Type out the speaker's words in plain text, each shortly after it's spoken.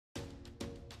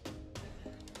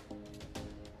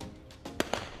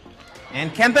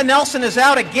And Kemba Nelson is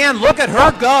out again. Look at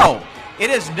her go. It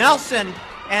is Nelson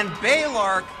and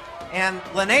Baylark and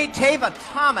Lene Tava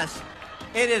Thomas.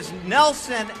 It is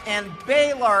Nelson and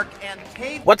Baylark and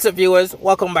Tava. What's up, viewers?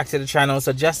 Welcome back to the channel.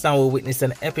 So just now we witnessed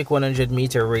an epic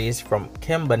 100-meter race from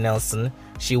Kemba Nelson.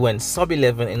 She went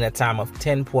sub-11 in a time of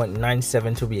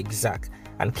 10.97 to be exact.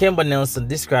 And Kemba Nelson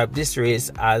described this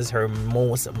race as her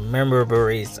most memorable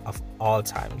race of all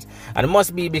times. And it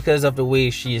must be because of the way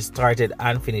she started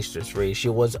and finished this race. She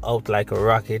was out like a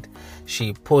rocket.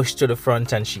 She pushed to the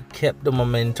front and she kept the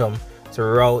momentum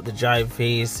throughout the drive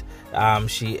phase.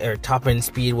 Her top end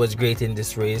speed was great in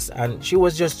this race and she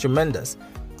was just tremendous.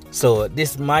 So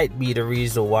this might be the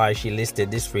reason why she listed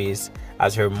this race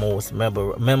as her most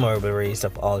memorable race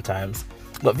of all times.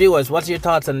 But viewers, what's your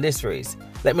thoughts on this race?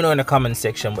 Let me know in the comment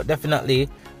section. But definitely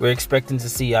we're expecting to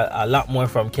see a lot more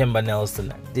from Kemba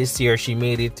Nelson. This year she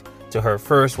made it to her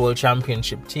first world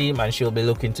championship team and she'll be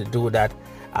looking to do that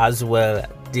as well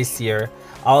this year.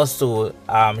 Also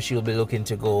she'll be looking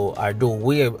to go or do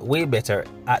way better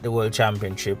at the world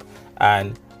championship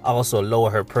and also lower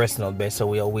her personal best. So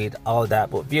we await all that.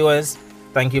 But viewers,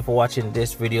 thank you for watching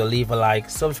this video. Leave a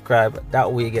like, subscribe,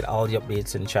 that way you get all the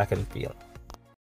updates in track and field.